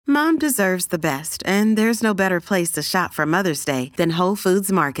Mom deserves the best, and there's no better place to shop for Mother's Day than Whole Foods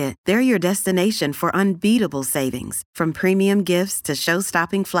Market. They're your destination for unbeatable savings, from premium gifts to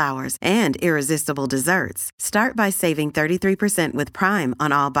show-stopping flowers and irresistible desserts. Start by saving 33% with Prime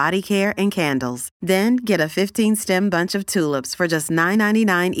on all body care and candles. Then get a 15-stem bunch of tulips for just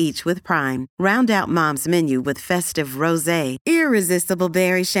 $9.99 each with Prime. Round out Mom's menu with festive rosé, irresistible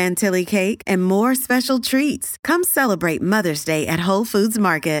berry chantilly cake, and more special treats. Come celebrate Mother's Day at Whole Foods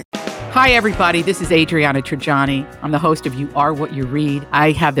Market. Hi, everybody. This is Adriana Trajani. I'm the host of You Are What You Read.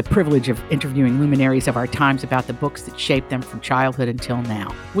 I have the privilege of interviewing luminaries of our times about the books that shaped them from childhood until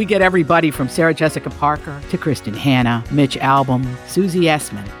now. We get everybody from Sarah Jessica Parker to Kristen Hanna, Mitch Albom, Susie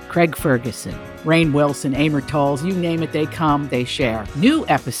Essman, Craig Ferguson, Rainn Wilson, Amor Tolls, you name it, they come, they share. New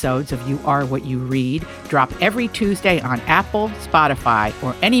episodes of You Are What You Read drop every Tuesday on Apple, Spotify,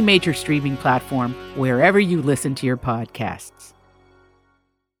 or any major streaming platform wherever you listen to your podcasts.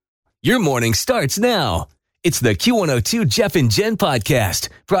 Your morning starts now. It's the Q102 Jeff and Jen podcast,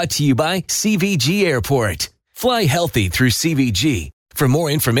 brought to you by CVG Airport. Fly healthy through CVG. For more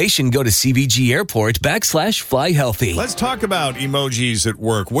information, go to CVG Airport /fly healthy. Let's talk about emojis at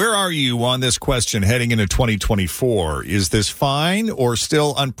work. Where are you on this question heading into 2024? Is this fine or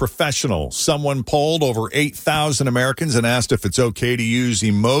still unprofessional? Someone polled over 8,000 Americans and asked if it's okay to use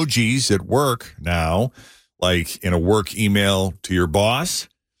emojis at work now, like in a work email to your boss.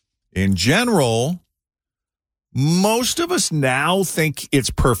 In general, most of us now think it's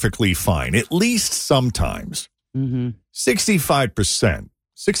perfectly fine, at least sometimes.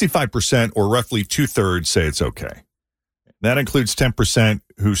 65% or roughly 2/3 say it's okay. That includes 10%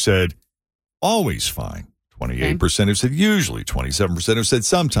 who said always fine, 28% who said usually, 27% who said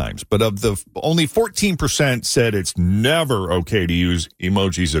sometimes. But of the only 14% said it's never okay to use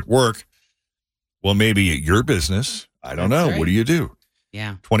emojis at work. Well, maybe at your business. I don't know. Right. What do you do?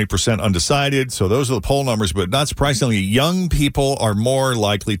 Yeah. 20% undecided. So those are the poll numbers, but not surprisingly, young people are more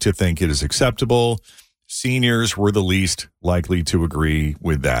likely to think it is acceptable. Seniors were the least likely to agree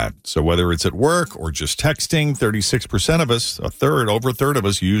with that. So whether it's at work or just texting, 36% of us, over a third of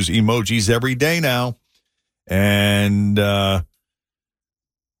us use emojis every day now. And I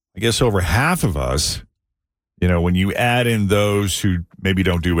guess over half of us, when you add in those who maybe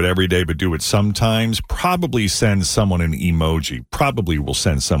don't do it every day but do it sometimes, probably send someone an emoji. Probably will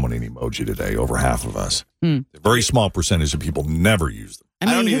send someone an emoji today, over half of us. A very small percentage of people never use them.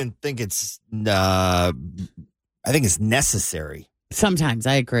 I don't even think it's, I think it's necessary. Sometimes,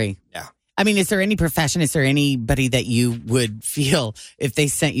 I agree. Yeah. I mean, is there any profession, is there anybody that you would feel if they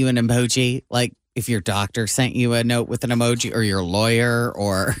sent you an emoji, like if your doctor sent you a note with an emoji, or your lawyer,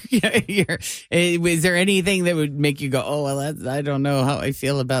 or is there anything that would make you go, oh, well, I don't know how I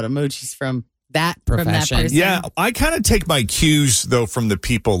feel about emojis from that profession? Yeah, I kind of take my cues, though, from the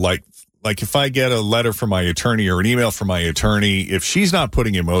people like if I get a letter from my attorney or an email from my attorney, if she's not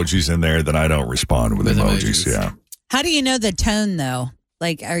putting emojis in there, then I don't respond with emojis. Yeah. How do you know the tone, though?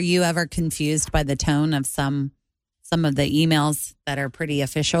 Like, are you ever confused by the tone of some of the emails that are pretty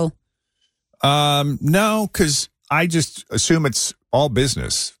official? No, because I just assume it's all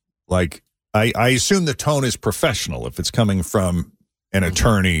business. Like, I assume the tone is professional if it's coming from an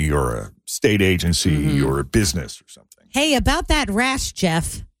attorney or a state agency or a business or something. Hey, about that rash,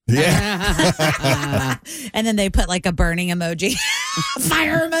 Jeff. Yeah. And then they put like a burning emoji,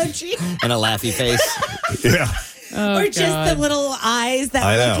 fire emoji, and a laughy face. Yeah. Or just the little eyes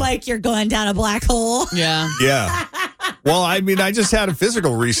that look like you're going down a black hole. Yeah. Yeah. Well, I mean, I just had a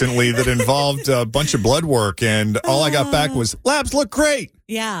physical recently that involved a bunch of blood work, and all I got back was, labs look great.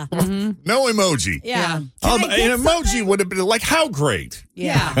 Yeah. No emoji. Yeah. An emoji would have been like, how great?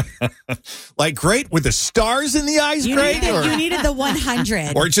 Yeah. Like, great with the stars in the eyes, You needed the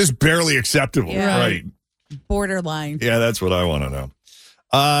 100. Or just barely acceptable. Yeah. Right. Borderline. Yeah, that's what I want to know.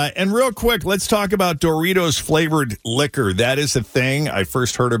 And real quick, let's talk about Doritos flavored liquor. That is a thing. I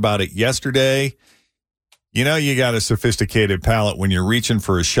first heard about it yesterday. You got a sophisticated palate when you're reaching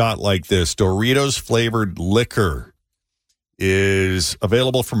for a shot like this. Doritos flavored liquor is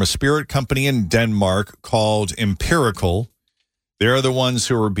available from a spirit company in Denmark called Empirical. They're the ones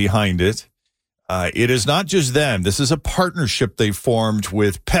who are behind it. It is not just them. This is a partnership they formed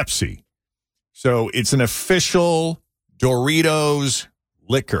with Pepsi. So it's an official Doritos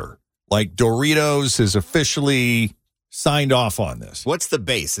liquor. Like, Doritos is officially signed off on this. What's the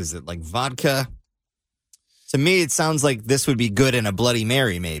base? Is it like vodka? To me, it sounds like this would be good in a Bloody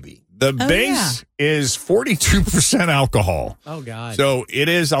Mary, maybe. The base is 42% alcohol. Oh, God. So it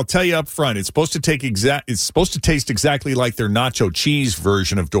is, I'll tell you up front, it's supposed to taste exactly like their nacho cheese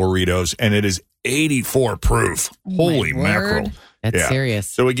version of Doritos, and it is 84 proof. Holy mackerel. That's serious.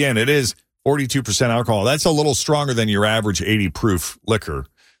 So again, it is 42% alcohol. That's a little stronger than your average 80 proof liquor.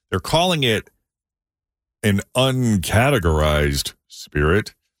 They're calling it an uncategorized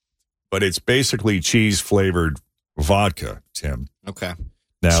spirit, but it's basically cheese flavored vodka, Tim. Okay.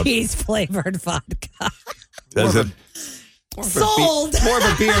 Now, Cheese flavored vodka. does it? Sold. More of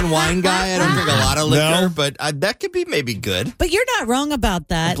a beer and wine guy. I don't drink a lot of liquor, No. but that could be maybe good. But you're not wrong about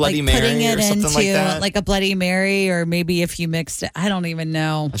that. A Bloody like putting Mary it or something into like that? like a Bloody Mary, or maybe if you mixed it, I don't even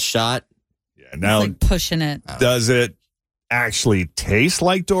know. A shot. Yeah, now, It's like pushing it. does it actually taste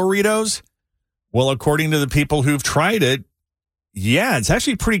like Doritos? Well, according to the people who've tried it, yeah, it's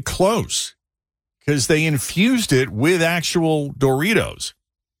actually pretty close because they infused it with actual Doritos.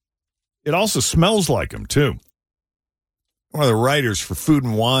 It also smells like them, too. One of the writers for Food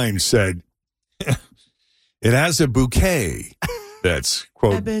and Wine said, it has a bouquet that's,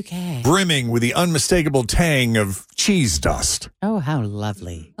 quote, brimming with the unmistakable tang of cheese dust. Oh, how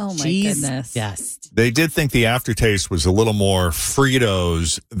lovely. Oh, my Cheese goodness. dust. They did think the aftertaste was a little more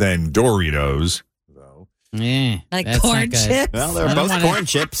Fritos than Doritos. Though. Yeah, Like that's not corn good. chips. Well, they're I don't both wanna- corn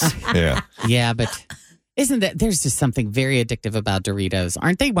chips. Yeah. Yeah, but isn't that there's just something very addictive about Doritos?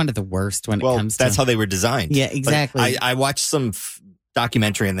 Aren't they one of the worst when it Well, comes that's to how they were designed. Yeah, Like, exactly. I watched some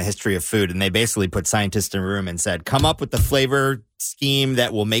documentary in the history of food, and they basically put scientists in a room and said, come up with the flavor scheme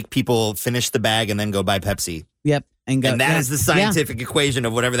that will make people finish the bag and then go buy Pepsi. Yep. And that is the scientific equation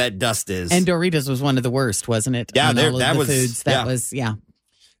of whatever that dust is. And Doritos was one of the worst, wasn't it? Yeah, On all of that the was- foods. That yeah. was, yeah.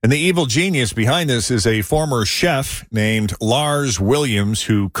 And the evil genius behind this is a former chef named Lars Williams,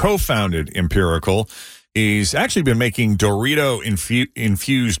 who co-founded Empirical. He's actually been making Dorito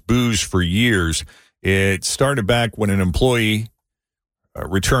infused booze for years. It started back when an employee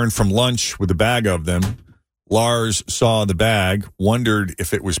returned from lunch with a bag of them. Lars saw the bag, wondered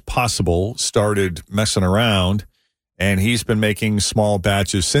if it was possible, started messing around, and he's been making small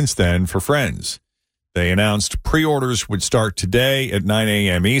batches since then for friends. They announced pre-orders would start today at 9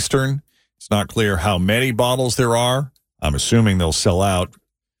 a.m. Eastern. It's not clear how many bottles there are. I'm assuming they'll sell out,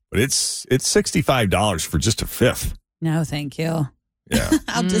 but it's $65 for just a fifth. No, thank you. Yeah.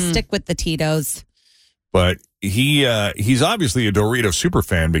 I'll just stick with the Tito's. But he's obviously a Dorito super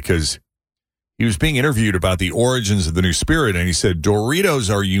fan because he was being interviewed about the origins of the new spirit, and he said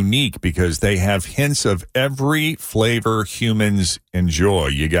Doritos are unique because they have hints of every flavor humans enjoy.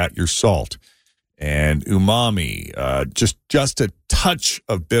 You got your salt and umami, just a touch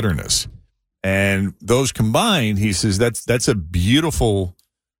of bitterness. And those combined, he says, that's a beautiful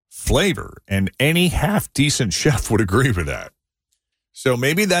flavor, and any half-decent chef would agree with that. So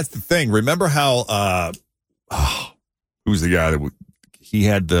maybe that's the thing. Remember how, who's the guy that he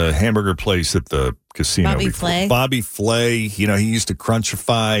had the hamburger place at the casino? Bobby before? Flay? Bobby Flay. You know, he used to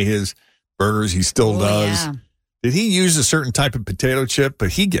crunchify his burgers. He still does. Yeah. Did he use a certain type of potato chip? But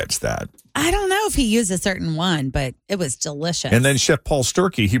he gets that. I don't know if he used a certain one, but it was delicious. And then Chef Paul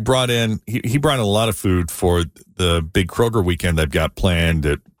Sturkey, he brought in a lot of food for the big Kroger weekend they've got planned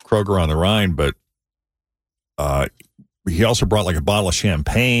at Kroger on the Rhine. But he also brought like a bottle of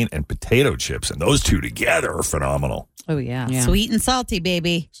champagne and potato chips, and those two together are phenomenal. Oh, yeah. Yeah. Sweet and salty,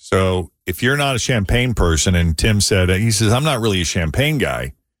 baby. So if you're not a champagne person, and Tim said, he says, I'm not really a champagne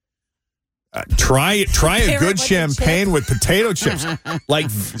guy. Try a Pair it good with the champagne chips. with potato chips, like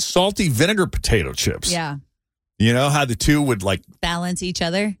salty vinegar potato chips. Yeah. You know how the two would like, Balance each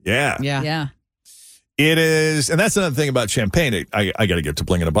other. yeah. Yeah. It is, and that's another thing about champagne. I got to get to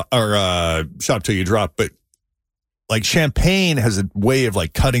bling in or shop till you drop, but like champagne has a way of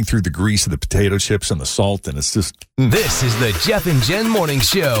like cutting through the grease of the potato chips and the salt, and it's just. This is the Jeff and Jen Morning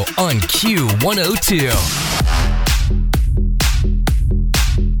Show on Q102.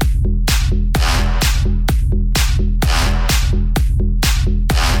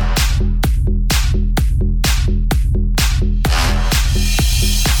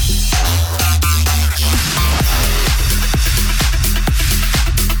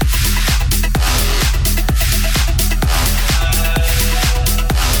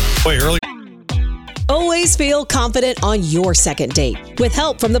 Wait, early. Always feel confident on your second date. With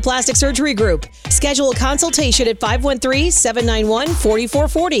help from the Plastic Surgery Group. Schedule a consultation at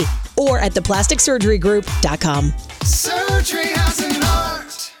 513-791-4440 or at theplasticsurgerygroup.com. Surgery has an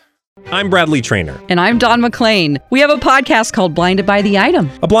art. I'm Bradley Trainer. And I'm Don McClain. We have a podcast called Blinded by the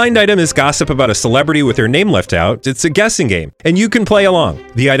Item. A blind item is gossip about a celebrity with their name left out. It's a guessing game, and you can play along.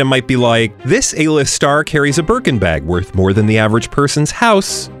 The item might be like, this A-list star carries a Birkin bag worth more than the average person's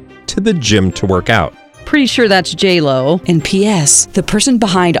house to the gym to work out. Pretty sure that's J-Lo. And P.S. the person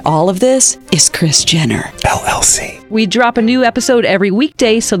behind all of this is Kris Jenner, LLC. We drop a new episode every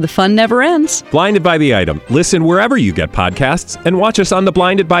weekday so the fun never ends. Blinded by the Item. Listen wherever you get podcasts and watch us on the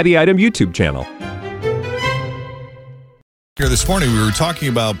Blinded by the Item YouTube channel. Here this morning, we were talking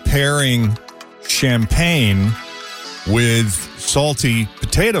about pairing champagne with salty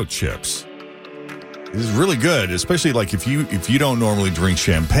potato chips. This is really good, especially like if you don't normally drink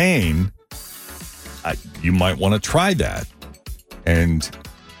champagne, you might want to try that. And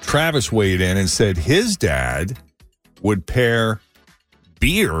Travis weighed in and said his dad would pair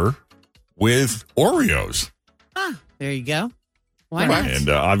beer with Oreos. There you go. Why not? And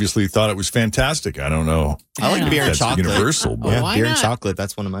obviously thought it was fantastic. I don't know. I like beer and That's chocolate. universal, but Yeah, why beer and not? chocolate.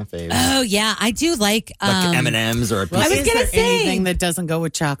 That's one of my favorites. Oh yeah, I do like M&Ms or a piece Well, I was is gonna there say- anything that doesn't go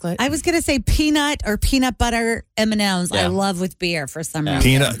with chocolate. I was gonna say peanut or peanut butter M&Ms. I Yeah. love with beer for some reason.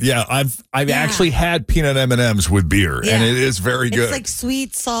 peanut. Yeah, I've actually had peanut M&Ms with beer, and Yeah. it is very good. It's like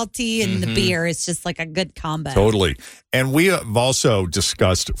sweet, salty, and the beer is just like a good combo. Totally. And we have also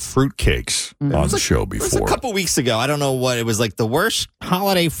discussed fruitcakes on the show It was a before. couple weeks ago. I don't know what it was, like the worst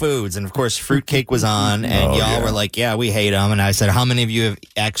holiday foods, and of course, fruitcake was on, and Oh, y'all yeah. were like, "Yeah, we hate them." And I said, "How many of you have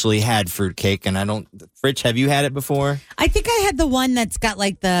actually had fruitcake?" And I don't. Rich, have you had it before? I think I had the one that's got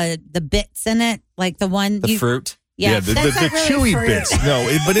like the bits in it, like the one The fruit. Yeah, the that's not really chewy fruit. bits.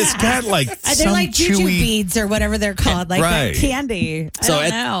 No, but it's got like They're some like juju chewy. beads or whatever they're called, like Right. that candy. I So don't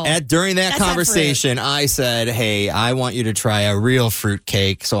know. during that That's not conversation, I said, "Hey, I want you to try a real fruit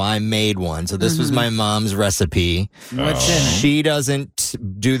cake." So I made one. So this was my mom's recipe. What's in it? She doesn't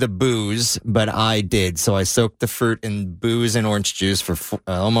do the booze, but I did. So I soaked the fruit in booze and orange juice for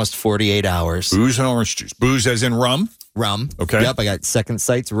almost 48 hours. Booze and orange juice. Booze as in rum? Rum. Okay. Yep, I got Second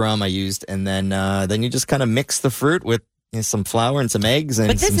Sight's rum I used. And then you just kind of mix the fruit with some flour and some eggs and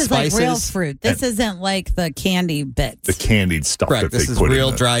But this some is spices. like real fruit. This isn't like the candy bits. The candied stuff Correct. that This they is put real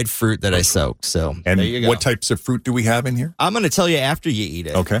in. dried fruit that I soaked. So And there you go. what types of fruit do we have in here? I'm going to tell you after you eat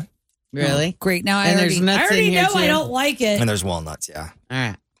it. Okay. Really? Great. Now And there's nuts I already in here, know I too. don't like it. And there's walnuts, yeah. All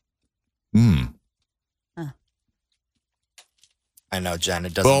right. I know, Jen.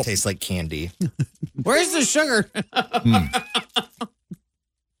 It doesn't Well- taste like candy. Where's the sugar?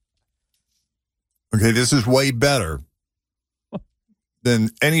 Okay, this is way better than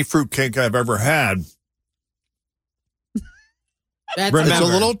any fruitcake I've ever had. That's It's a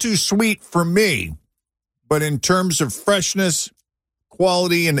little too sweet for me, but in terms of freshness,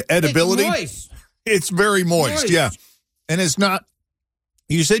 quality, and edibility, it's very moist. Yeah. And it's not,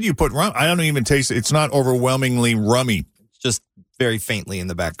 you said you put rum. I don't even taste it. It's not overwhelmingly rummy. It's just very faintly in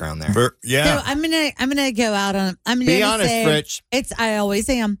the background there. Yeah. So I'm gonna go out on. I'm Be gonna honest, say, Rich. I always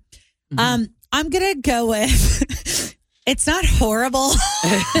am. I'm gonna go with. It's not horrible.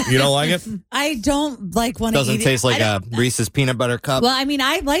 You don't like it? I don't like want to eat Doesn't it. taste like I a don't- Reese's peanut butter cup. Well, I mean,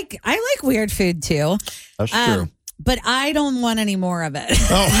 I like weird food too. That's true. But I don't want any more of it.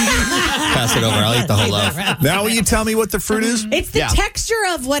 Pass it over. I'll eat the whole loaf. Now, will you tell me what the fruit is? It's the Yeah. texture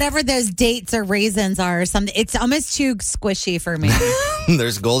of whatever those dates or raisins are or something. It's almost too squishy for me.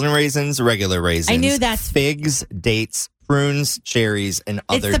 There's golden raisins, regular raisins. I knew that's- figs, dates, prunes, cherries, and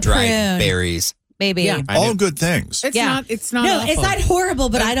other the dried prune. berries. Maybe. Yeah. I All knew- good things. It's Yeah. not. It's not. No, awful. it's not horrible,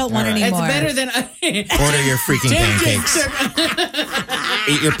 but I don't want All right. any It's more. better than. Order your freaking pancakes.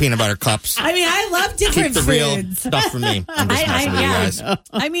 Eat your peanut butter cups. I mean, I love different Keep the real foods. stuff from me. I'm just messing with you guys.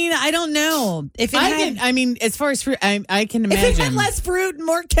 I mean, I don't know if it I had, can. I mean, as far as fruit, I can if imagine. it had less fruit and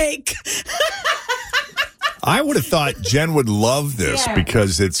more cake. I would have thought Jen would love this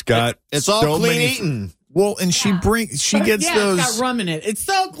because it's got It's all so clean many. eating. Well, and she gets yeah, those. it's got rum in it. It's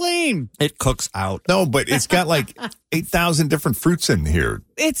so clean. It cooks out. No, but it's got like 8,000 different fruits in here.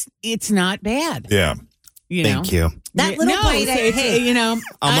 It's not bad. Yeah. You know? Thank you. That little no, bite, you know,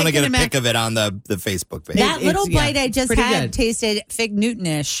 I'm going to get a can pic of it on the Facebook page. that little it's- yeah, bite I just pretty had good. tasted Fig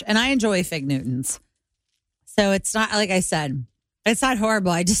Newton-ish, and I enjoy Fig Newtons. So it's not, like I said, it's not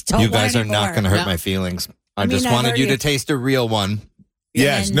horrible. I just don't You want guys are any not more. going to hurt No. my feelings. I mean, just I've wanted you already- to taste a real one.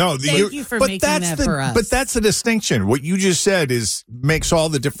 Yes. And No. thank you for but making that's that the, for us. But that's the distinction. What you just said makes all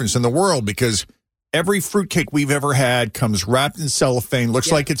the difference in the world because every fruitcake we've ever had comes wrapped in cellophane. Looks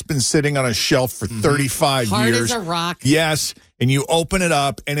like it's been sitting on a shelf for 35 Hard years. as a rock. Yes. And you open it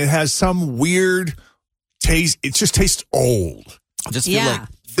up and it has some weird taste. It just tastes old. I just feel Yeah. like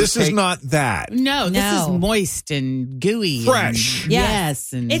This is fruitcake- not that. No, this No. is moist and gooey, Fresh. And, Yeah.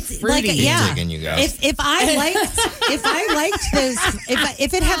 yes, and It's fruity. like, yeah. Digging you guys. If I liked those,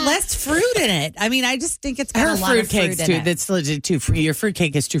 if it had less fruit in it, I mean, I just think it's got Her a lot of fruit fruitcake's in too. it. That's legit too. Your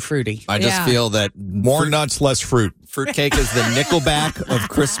fruitcake is too fruity. I just Yeah. feel that More nuts, less fruit. Fruitcake is the Nickelback of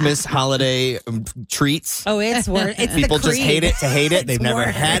Christmas holiday treats. Oh, it's worse. It's People the just hate it to hate it. It's They've never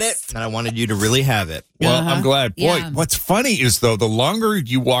worse. had it, and I wanted you to really have it. Well, I'm glad. Boy, Yeah. what's funny is, though, the longer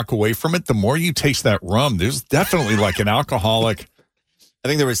you walk away from it, the more you taste that rum. There's definitely like an alcoholic I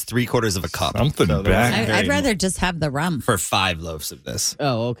think there was 3/4 of a cup. something So there back. wasn't I'd very- rather just have the rum. for 5 loaves of this.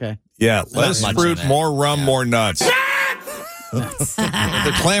 Oh, okay. Yeah, less much fruit, in it. more rum, more nuts.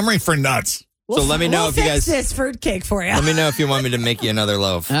 They're clamoring for nuts. So let me know we'll if you fix guys. this fruitcake for you. Let me know if you want me to make you another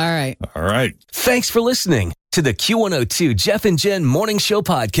loaf. All right. All right. Thanks for listening to the Q102 Jeff and Jen Morning Show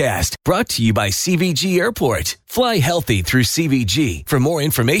podcast, brought to you by CVG Airport. Fly healthy through CVG. For more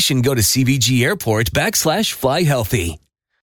information, go to CVG Airport /fly healthy.